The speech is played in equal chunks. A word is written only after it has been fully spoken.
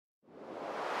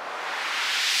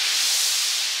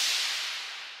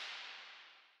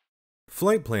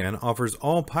Flight Plan offers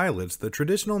all pilots the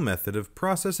traditional method of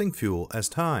processing fuel as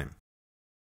time.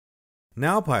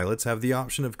 Now pilots have the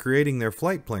option of creating their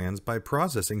flight plans by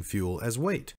processing fuel as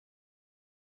weight.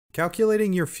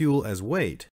 Calculating your fuel as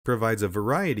weight provides a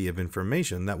variety of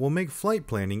information that will make flight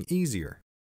planning easier.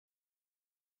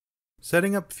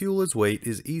 Setting up fuel as weight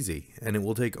is easy, and it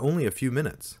will take only a few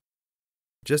minutes.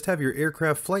 Just have your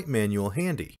aircraft flight manual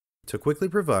handy to quickly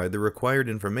provide the required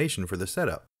information for the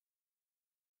setup.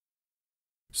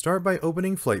 Start by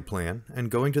opening Flight Plan and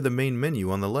going to the main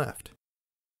menu on the left.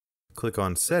 Click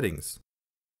on Settings.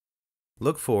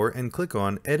 Look for and click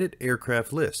on Edit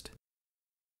Aircraft List.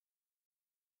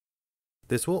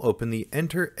 This will open the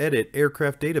Enter Edit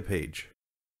Aircraft Data page.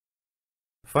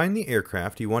 Find the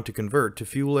aircraft you want to convert to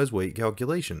fuel as weight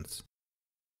calculations.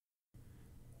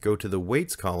 Go to the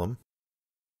Weights column.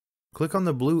 Click on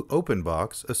the blue Open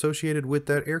box associated with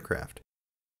that aircraft.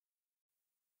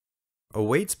 A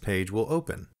Weights page will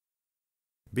open.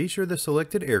 Be sure the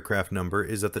selected aircraft number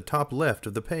is at the top left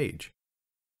of the page.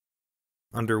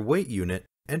 Under Weight Unit,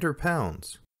 enter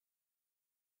pounds.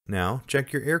 Now,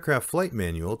 check your aircraft flight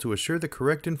manual to assure the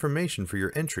correct information for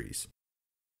your entries.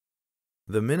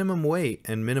 The minimum weight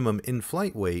and minimum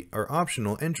in-flight weight are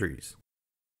optional entries.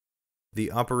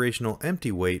 The operational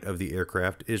empty weight of the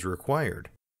aircraft is required.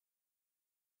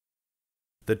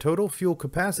 The total fuel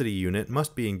capacity unit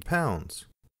must be in pounds.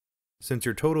 Since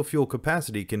your total fuel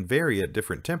capacity can vary at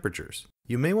different temperatures,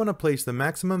 you may want to place the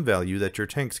maximum value that your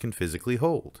tanks can physically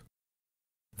hold.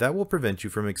 That will prevent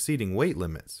you from exceeding weight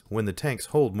limits when the tanks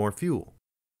hold more fuel.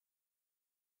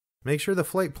 Make sure the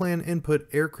Flight Plan Input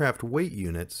Aircraft Weight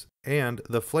Units and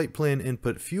the Flight Plan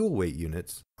Input Fuel Weight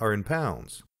Units are in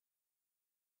pounds.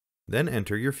 Then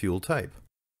enter your fuel type.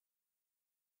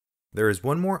 There is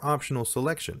one more optional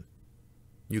selection.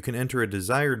 You can enter a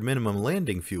desired minimum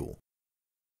landing fuel.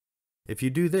 If you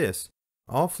do this,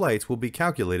 all flights will be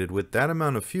calculated with that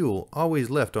amount of fuel always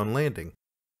left on landing.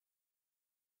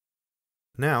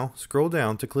 Now, scroll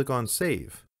down to click on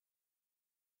Save.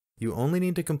 You only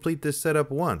need to complete this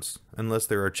setup once, unless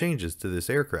there are changes to this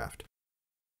aircraft.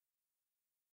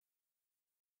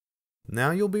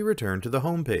 Now you'll be returned to the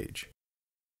home page.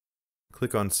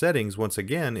 Click on Settings once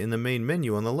again in the main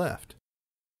menu on the left.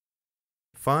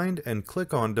 Find and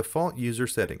click on Default User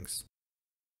Settings.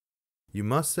 You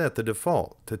must set the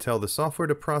default to tell the software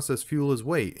to process fuel as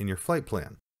weight in your flight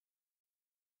plan.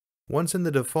 Once in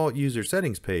the Default User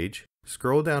Settings page,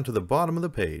 scroll down to the bottom of the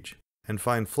page and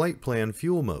find Flight Plan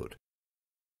Fuel Mode.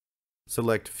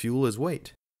 Select Fuel as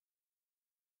Weight.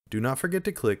 Do not forget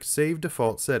to click Save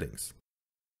Default Settings.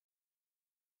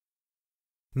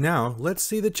 Now, let's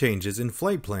see the changes in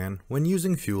Flight Plan when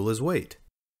using fuel as weight.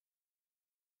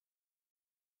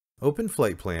 Open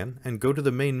Flight Plan and go to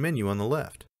the main menu on the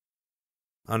left.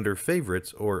 Under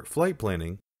Favorites or Flight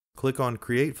Planning, click on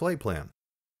Create Flight Plan.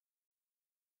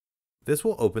 This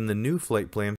will open the new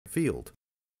Flight Plan field.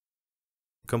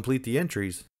 Complete the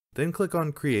entries, then click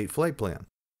on Create Flight Plan.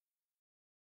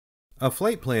 A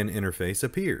Flight Plan interface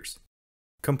appears.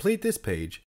 Complete this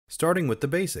page, starting with the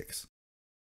basics.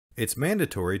 It's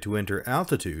mandatory to enter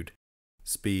altitude,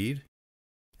 speed,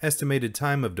 estimated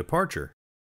time of departure,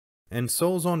 and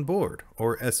souls on board,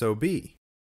 or SOB.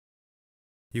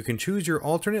 You can choose your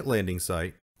alternate landing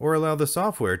site or allow the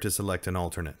software to select an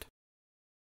alternate.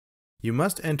 You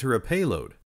must enter a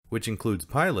payload, which includes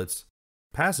pilots,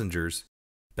 passengers,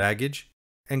 baggage,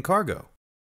 and cargo.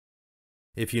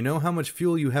 If you know how much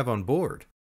fuel you have on board,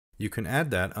 you can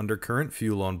add that under Current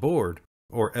Fuel on Board,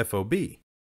 or FOB.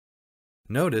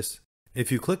 Notice,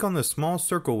 if you click on the small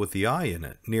circle with the eye in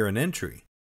it near an entry,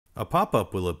 a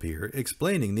pop-up will appear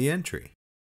explaining the entry.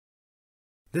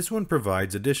 This one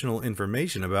provides additional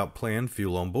information about planned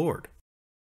fuel on board.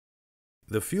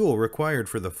 The fuel required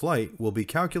for the flight will be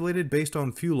calculated based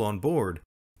on fuel on board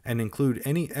and include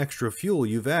any extra fuel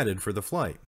you've added for the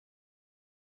flight.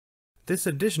 This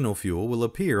additional fuel will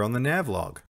appear on the nav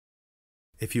log.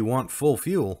 If you want full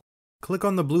fuel, click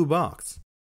on the blue box.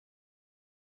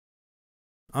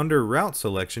 Under Route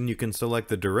Selection, you can select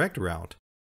the direct route,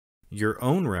 your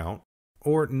own route,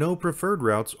 or no preferred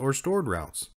routes or stored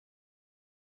routes.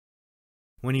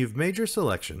 When you've made your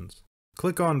selections,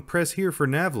 click on Press here for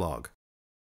Navlog.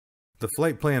 The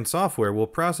Flight Plan software will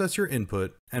process your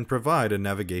input and provide a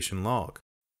navigation log.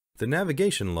 The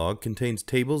navigation log contains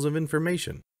tables of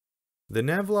information. The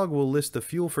navlog will list the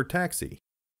fuel for taxi,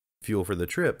 fuel for the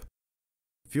trip,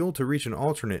 fuel to reach an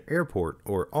alternate airport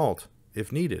or ALT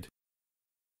if needed,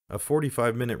 a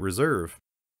 45-minute reserve,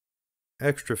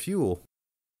 extra fuel,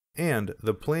 and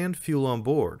the planned fuel on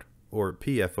board, or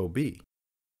PFOB.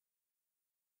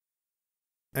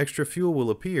 extra fuel will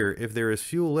appear if there is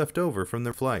fuel left over from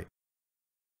the flight.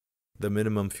 The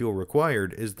minimum fuel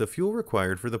required is the fuel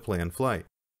required for the planned flight.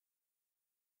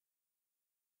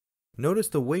 Notice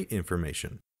the weight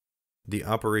information. The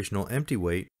operational empty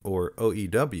weight, or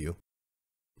OEW,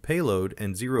 payload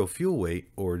and zero fuel weight,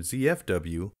 or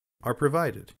ZFW, are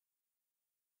provided.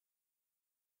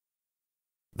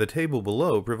 The table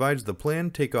below provides the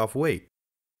planned takeoff weight,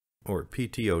 or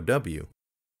PTOW,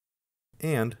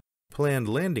 and planned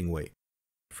landing weight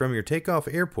from your takeoff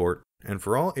airport and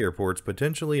for all airports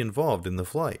potentially involved in the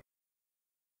flight.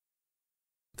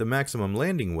 The maximum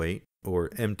landing weight, or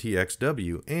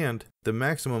MTXW, and the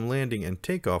maximum landing and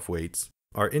takeoff weights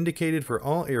are indicated for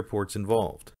all airports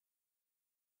involved.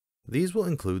 These will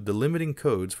include the limiting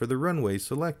codes for the runways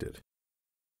selected.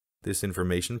 This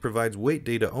information provides weight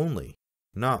data only,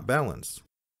 not balance.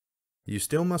 You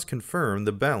still must confirm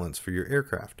the balance for your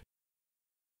aircraft.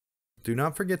 Do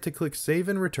not forget to click Save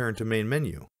and Return to Main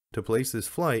Menu to place this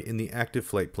flight in the active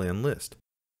flight plan list.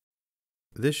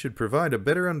 This should provide a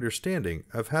better understanding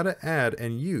of how to add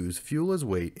and use fuel as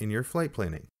weight in your flight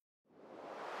planning.